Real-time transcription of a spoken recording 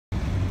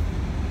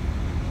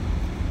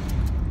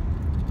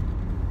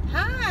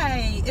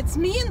It's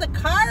me in the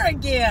car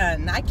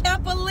again. I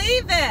can't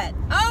believe it.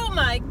 Oh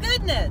my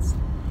goodness.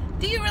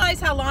 Do you realize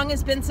how long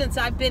it's been since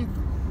I've been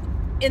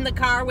in the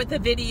car with a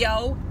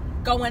video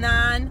going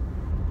on?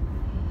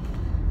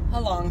 A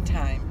long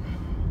time.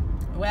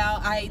 Well,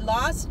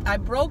 I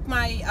broke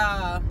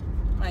my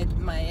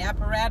my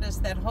apparatus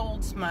that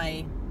holds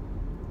my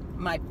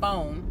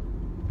phone.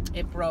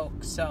 It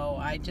broke, so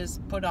I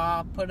just put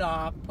off.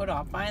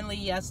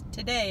 Finally,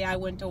 today I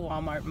went to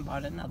Walmart and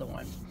bought another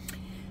one.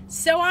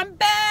 So I'm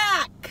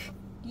back.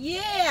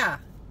 Yeah.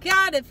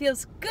 God, it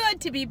feels good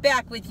to be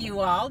back with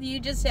you all. You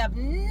just have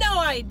no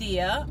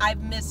idea.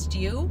 I've missed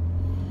you.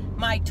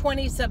 My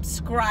 20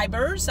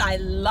 subscribers, I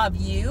love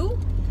you.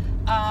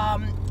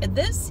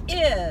 This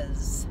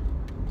is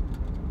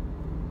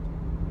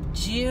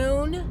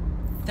June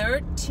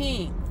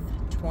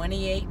 13th,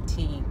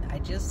 2018. I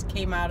just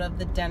came out of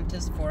the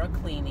dentist for a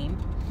cleaning.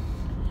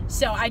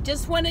 So I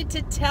just wanted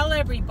to tell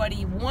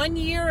everybody 1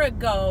 year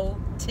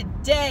ago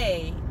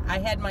today, I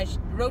had my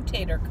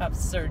rotator cuff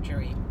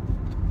surgery.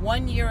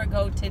 1 year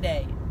ago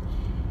today.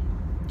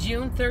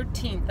 June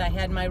 13th, I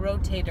had my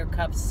rotator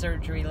cuff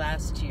surgery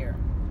last year.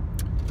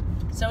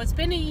 So it's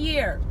been a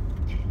year.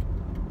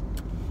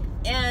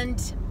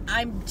 And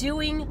I'm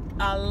doing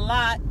a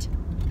lot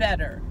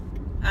better.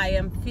 I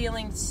am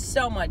feeling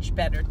so much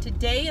better.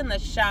 Today in the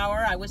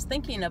shower, I was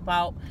thinking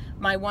about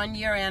my 1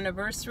 year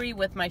anniversary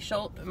with my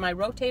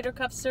rotator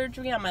cuff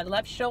surgery on my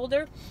left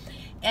shoulder.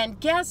 And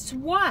guess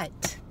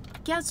what?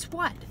 Guess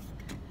what?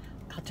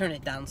 I'll turn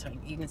it down so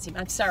you can see.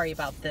 I'm sorry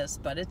about this,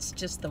 but it's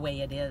just the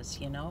way it is,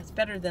 you know. It's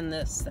better than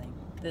this thing.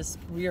 This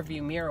rear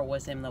view mirror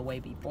was in the way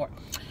before.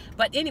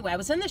 But anyway, I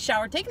was in the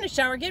shower, taking a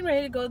shower, getting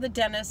ready to go to the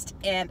dentist,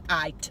 and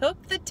I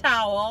took the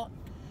towel,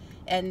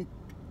 and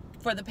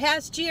for the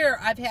past year,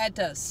 I've had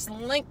to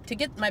to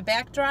get my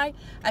back dry,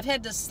 I've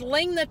had to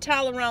sling the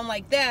towel around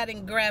like that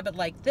and grab it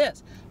like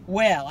this.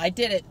 Well, I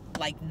did it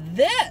like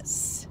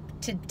this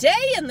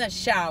today in the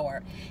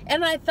shower.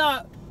 And I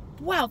thought,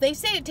 wow, they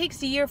say it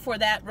takes a year for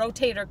that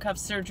rotator cuff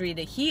surgery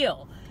to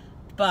heal.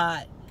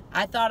 But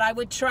I thought I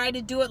would try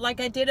to do it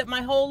like I did it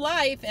my whole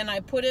life, and I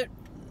put it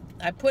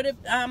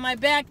on my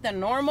back the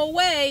normal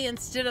way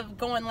instead of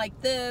going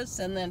like this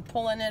and then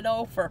pulling it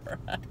over.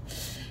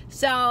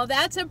 So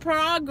that's a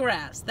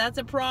progress. That's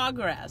a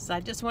progress.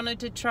 I just wanted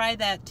to try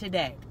that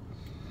today.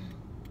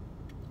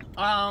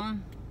 I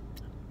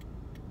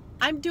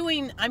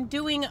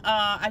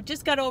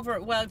just got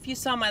over, well, if you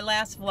saw my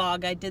last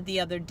vlog I did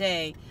the other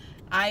day,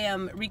 I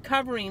am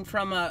recovering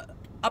from a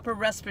upper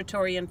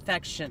respiratory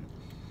infection.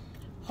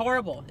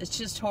 Horrible. It's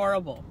just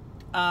horrible.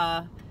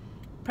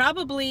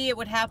 Probably it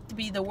would have to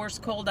be the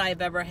worst cold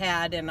I've ever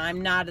had, and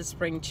I'm not a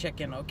spring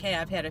chicken, okay?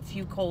 I've had a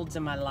few colds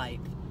in my life.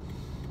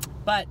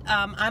 But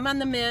I'm on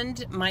the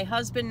mend. My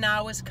husband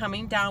now is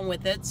coming down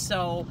with it,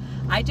 so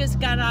I just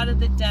got out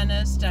of the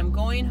dentist. I'm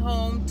going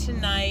home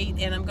tonight,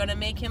 and I'm going to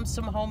make him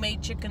some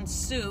homemade chicken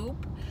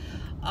soup.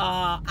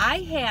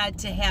 I had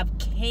to have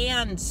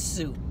canned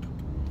soup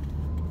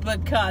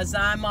because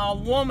I'm a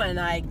woman,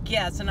 I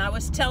guess. And I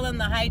was telling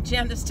the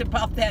hygienist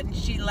about that, and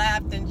she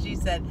laughed, and she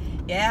said,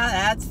 yeah,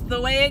 that's the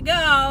way it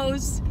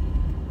goes.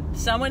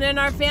 Someone in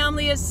our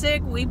family is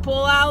sick, we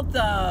pull out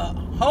the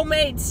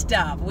homemade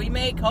stuff. We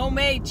make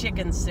homemade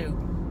chicken soup.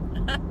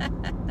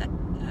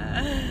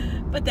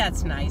 But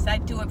that's nice. I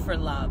do it for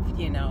love,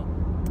 you know.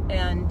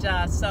 And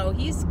so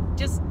he's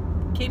just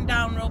came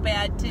down real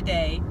bad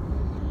today.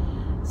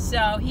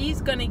 So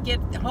he's going to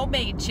get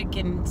homemade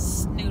chicken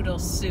noodle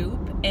soup.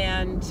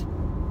 And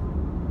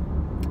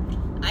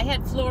I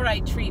had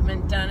fluoride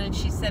treatment done, and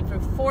she said for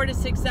 4 to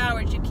 6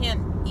 hours you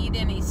can't eat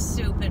any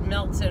soup. It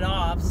melts it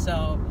off.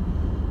 So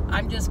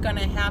I'm just going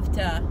to have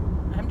to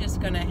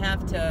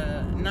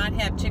not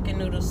have chicken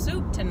noodle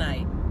soup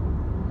tonight.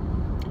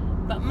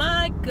 But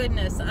my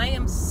goodness, I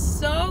am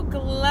so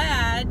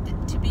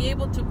glad to be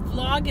able to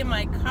vlog in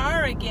my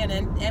car again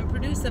and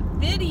produce a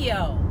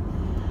video.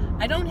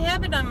 I don't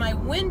have it on my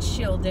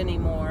windshield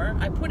anymore.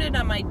 I put it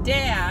on my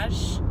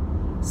dash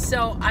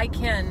so I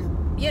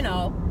can, you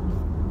know,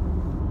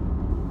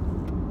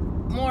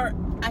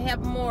 I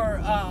have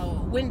more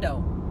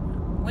window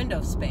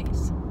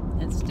space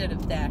instead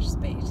of dash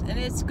space. And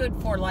it's good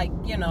for, like,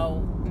 you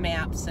know,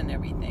 maps and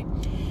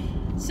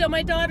everything. So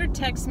my daughter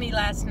texted me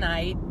last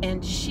night,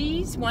 and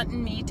she's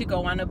wanting me to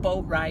go on a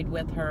boat ride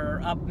with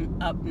her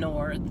up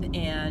north,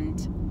 and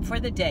for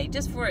the day,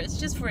 it's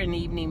just for an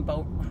evening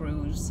boat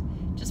cruise,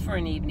 just for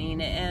an evening,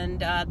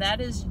 and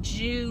that is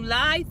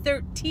July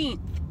 13th.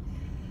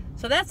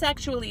 So that's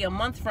actually a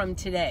month from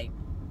today.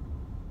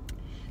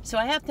 So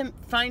I have to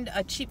find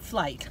a cheap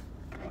flight.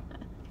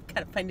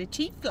 Gotta find a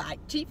cheap flight.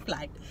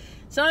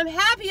 So I'm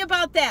happy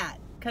about that,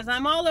 because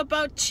I'm all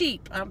about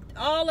cheap. I'm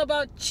all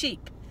about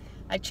cheap.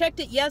 I checked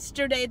it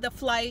yesterday, the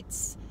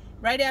flights,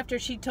 right after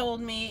she told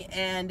me,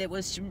 and it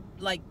was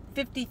like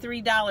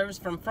 $53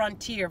 from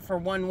Frontier for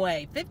one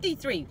way.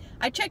 $53.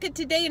 I checked it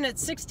today, and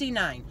it's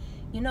 $69.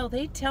 You know,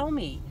 they tell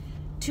me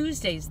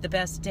Tuesday's the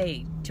best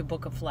day to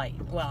book a flight.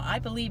 Well, I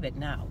believe it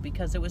now,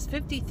 because it was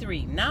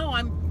 $53. Now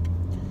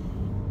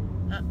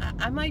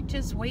I might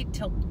just wait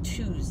till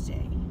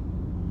Tuesday.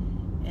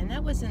 And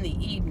that was in the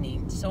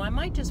evening. So I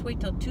might just wait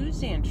till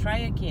Tuesday and try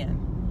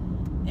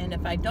again. And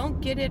if I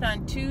don't get it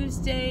on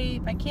Tuesday,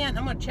 if I can't,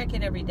 I'm going to check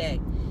it every day.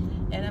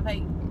 And if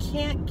I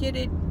can't get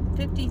it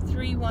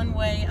 53 one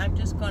way, I'm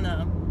just going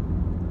to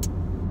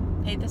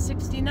pay the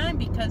 $69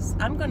 because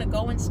I'm going to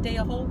go and stay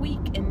a whole week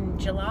in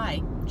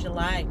July.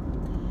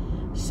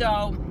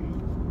 So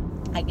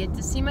I get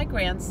to see my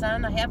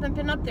grandson. I haven't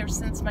been up there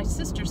since my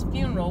sister's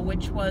funeral,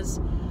 which was,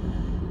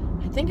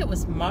 I think it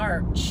was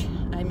March.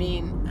 I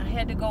mean, I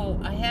had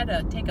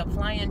to take a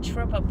fly-in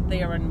trip up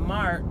there in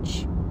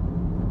March,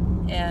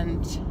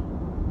 and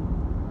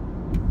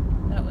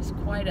that was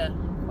quite a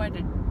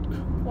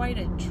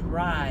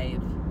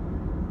drive.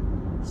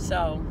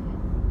 So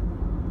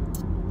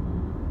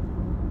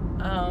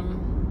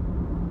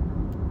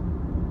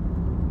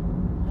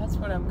that's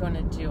what I'm going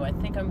to do. I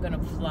think I'm going to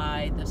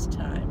fly this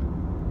time.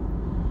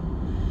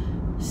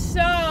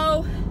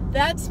 So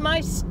that's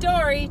my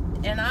story,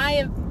 and I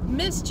have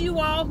missed you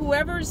all.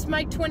 Whoever's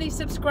my 20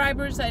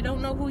 subscribers, I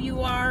don't know who you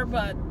are,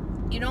 but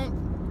you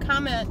don't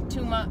comment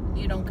too much.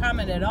 You don't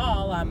comment at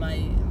all on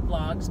my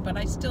vlogs, but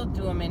I still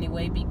do them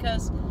anyway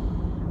because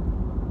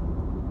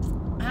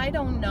I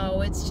don't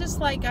know. It's just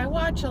like I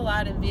watch a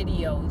lot of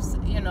videos,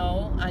 you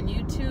know, on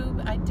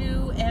YouTube. I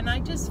do, and I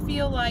just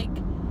feel like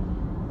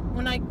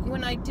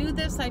when I do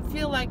this, I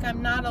feel like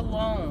I'm not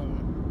alone.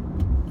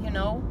 You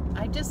know,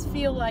 I just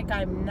feel like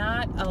I'm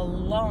not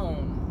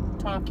alone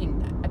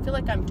talking. I feel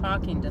like I'm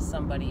talking to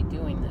somebody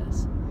doing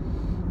this.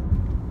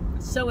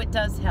 So it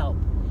does help.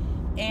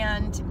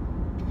 And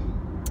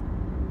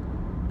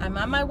I'm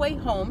on my way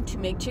home to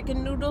make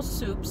chicken noodle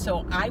soup,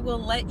 so I will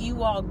let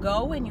you all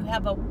go, and you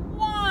have a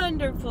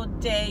wonderful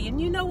day.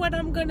 And you know what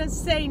I'm going to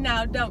say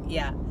now, don't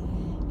ya?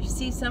 If you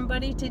see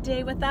somebody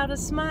today without a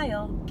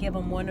smile, give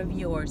them one of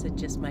yours. It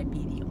just might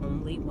be the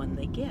only one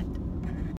they get.